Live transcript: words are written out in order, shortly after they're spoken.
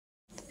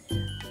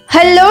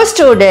Hello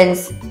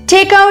students,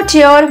 take out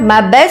your My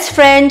Best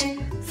Friend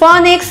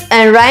Phonics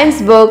and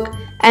Rhymes book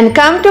and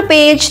come to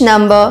page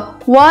number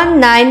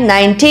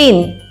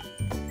 1919.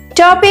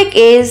 Topic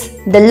is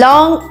the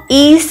long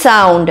E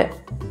sound.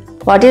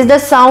 What is the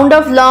sound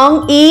of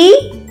long E?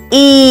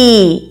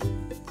 E.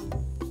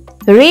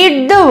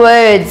 Read the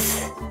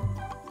words.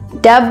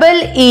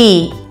 Double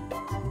E.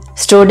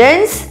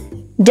 Students,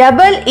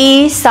 double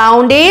E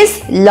sound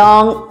is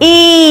long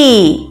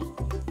E.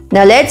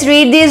 Now let's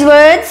read these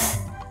words.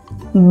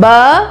 B,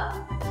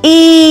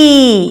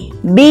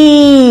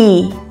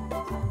 B,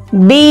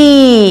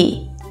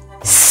 B,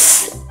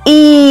 S,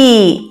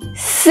 E,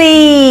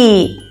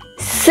 C,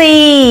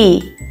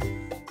 C,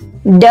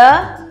 D,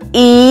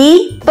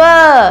 E, P,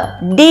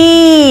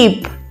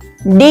 deep,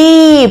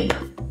 deep,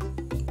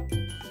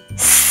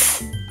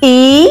 S,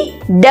 E,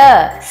 D,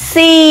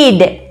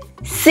 seed,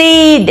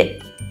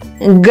 seed,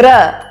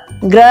 Gr,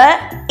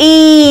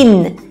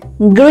 green,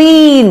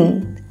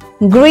 green,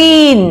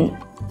 green,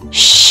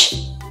 Sh,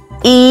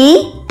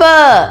 E, P,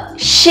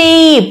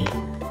 sheep,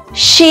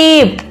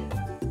 sheep.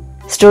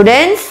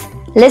 Students,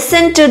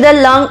 listen to the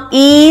long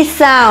E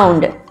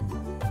sound.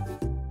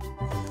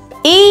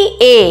 E,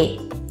 A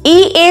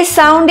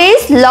sound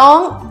is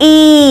long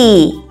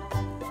E.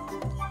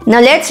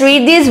 Now let's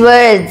read these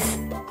words.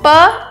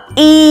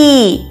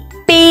 P,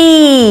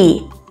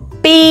 P,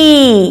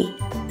 P,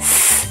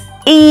 S,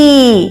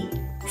 E,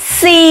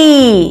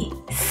 C,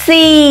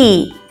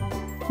 C,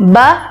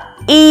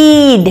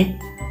 bead,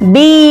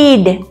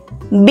 bead,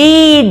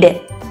 bead,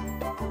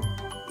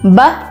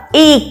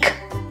 beak,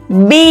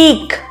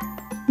 beak,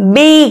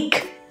 beak,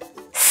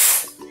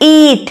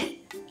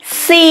 eat,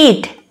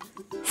 seat,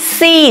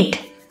 seat,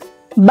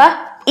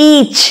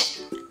 beach,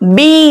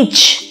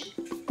 beach,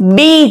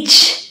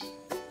 beach.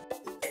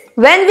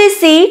 When we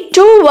see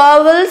two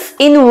vowels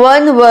in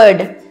one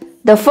word,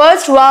 the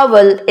first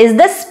vowel is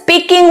the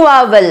speaking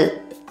vowel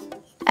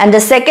and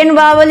the second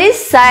vowel is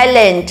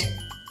silent.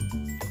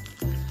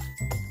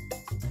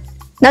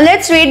 Now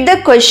let's read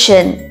the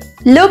question.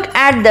 Look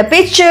at the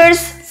pictures,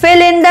 fill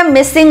in the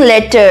missing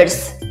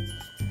letters.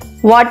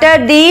 What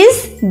are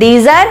these?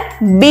 These are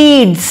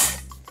beads.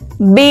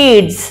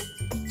 Beads.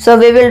 So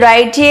we will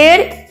write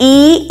here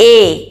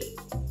E-A.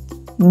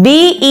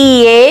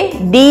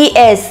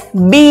 B-E-A-D-S.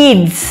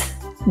 Beads.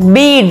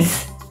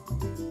 Beads.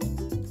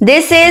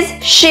 This is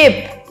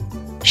ship.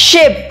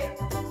 Ship.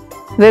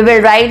 We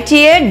will write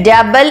here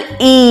double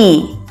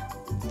E.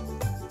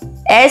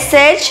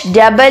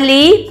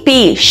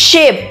 S-H-E-E-P.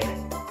 Ship.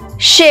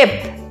 Ship.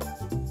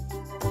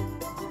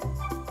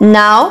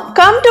 Now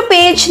come to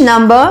page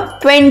number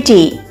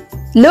 20.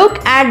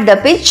 Look at the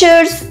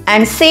pictures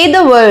and say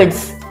the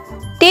words.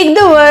 Take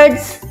the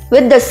words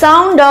with the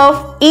sound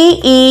of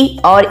E-E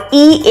or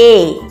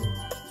E-A.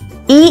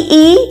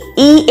 E-E,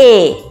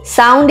 E-A.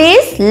 Sound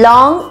is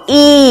long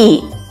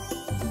E.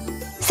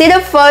 See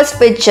the first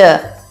picture.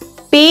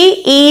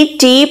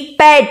 P-E-T,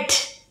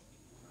 pet.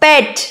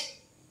 Pet.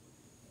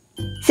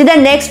 See the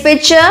next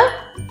picture.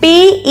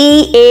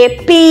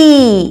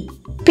 P-E-A-P.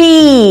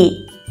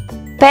 P.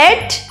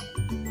 Pet.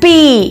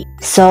 P.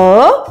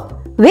 So,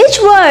 which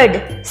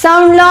word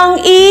sound long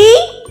E?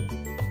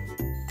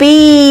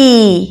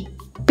 P.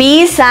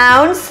 P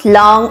sounds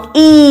long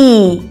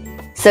E.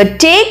 So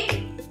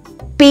take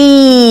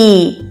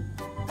P.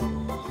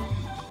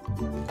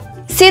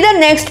 See the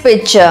next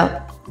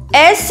picture.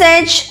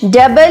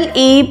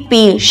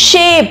 S-H-E-E-P.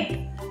 Shape.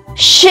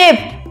 Ship.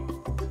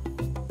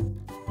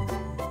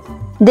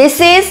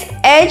 This is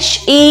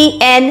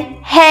H-E-N.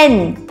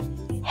 Hen.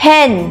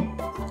 Hen.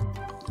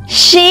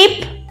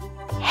 Sheep.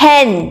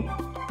 Hen.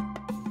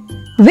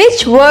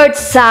 Which word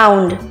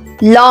sound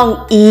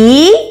long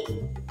E?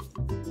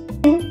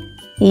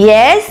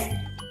 Yes.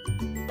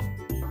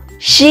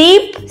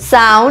 Sheep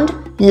sound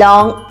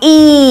long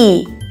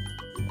E.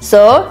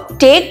 So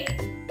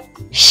take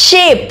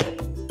shape.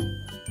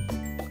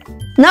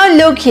 Now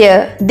look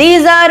here.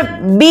 These are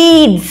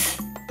beads.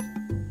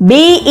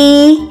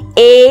 B-E-A-D-S.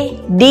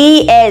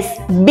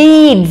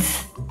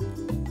 Beads.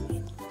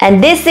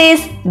 And this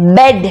is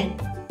bed.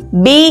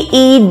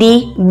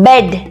 B-E-D.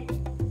 Bed.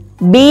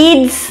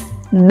 Beads.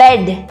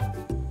 Bed.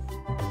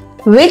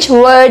 Which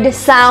word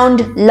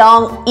sound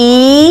long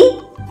E?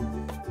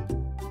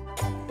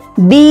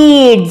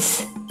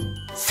 Beads.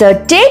 So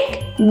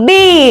take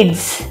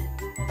beads.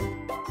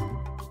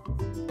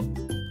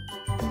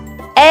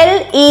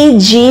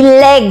 L-E-G.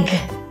 Leg.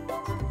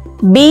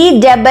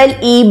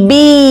 B-E-E-B.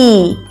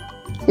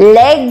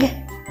 Leg.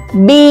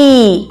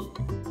 B.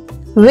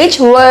 Which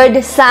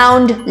word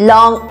sound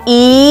long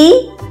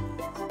E?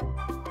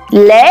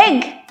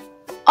 Leg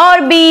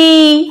or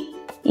B?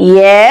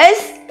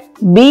 Yes,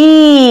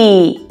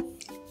 B.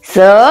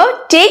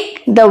 So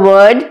take the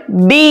word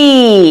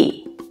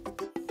B.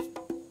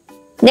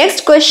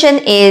 Next question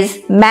is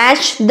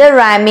match the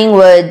rhyming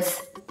words.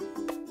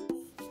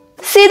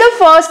 See the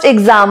first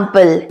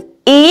example.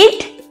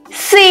 Eat,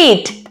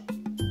 seat.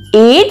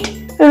 Eat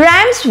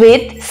rhymes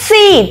with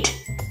seat.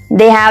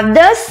 They have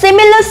the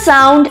similar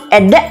sound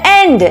at the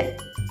end.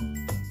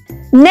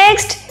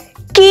 Next,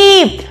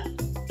 Keep.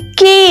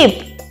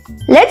 Keep.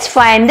 Let's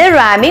find the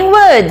rhyming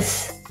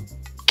words.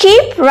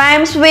 Keep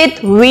rhymes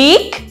with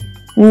week?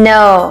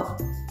 No.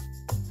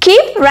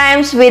 Keep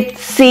rhymes with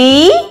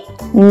see?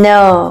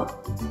 No.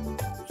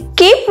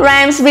 Keep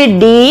rhymes with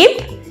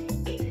deep?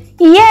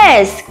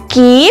 Yes,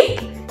 keep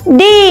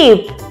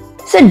deep.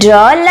 So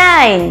draw a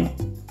line.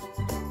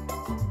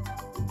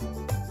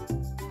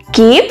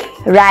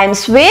 Keep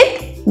rhymes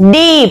with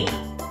deep.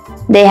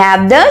 They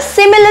have the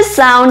similar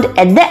sound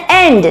at the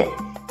end.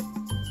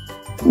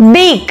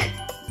 Beak.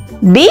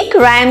 Beak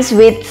rhymes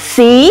with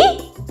see?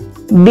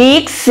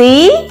 Beak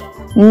see?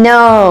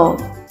 No.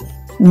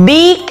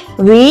 Beak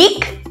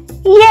week?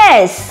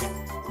 Yes.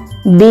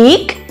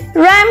 Beak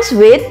rhymes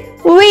with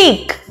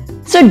week.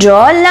 So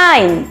draw a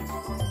line.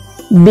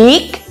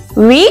 Beak,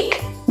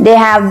 week, they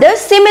have the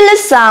similar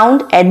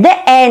sound at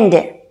the end.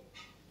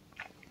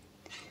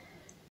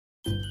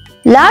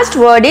 Last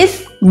word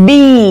is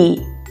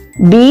bee.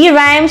 Bee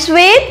rhymes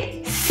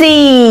with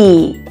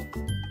see.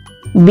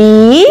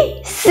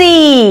 Bee,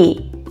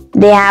 see.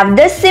 They have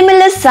the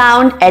similar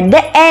sound at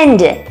the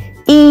end.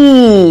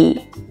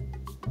 E.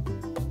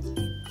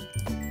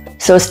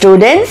 So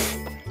students,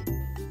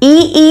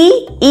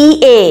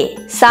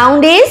 E-E-E-A.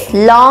 Sound is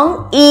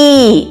long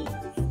E.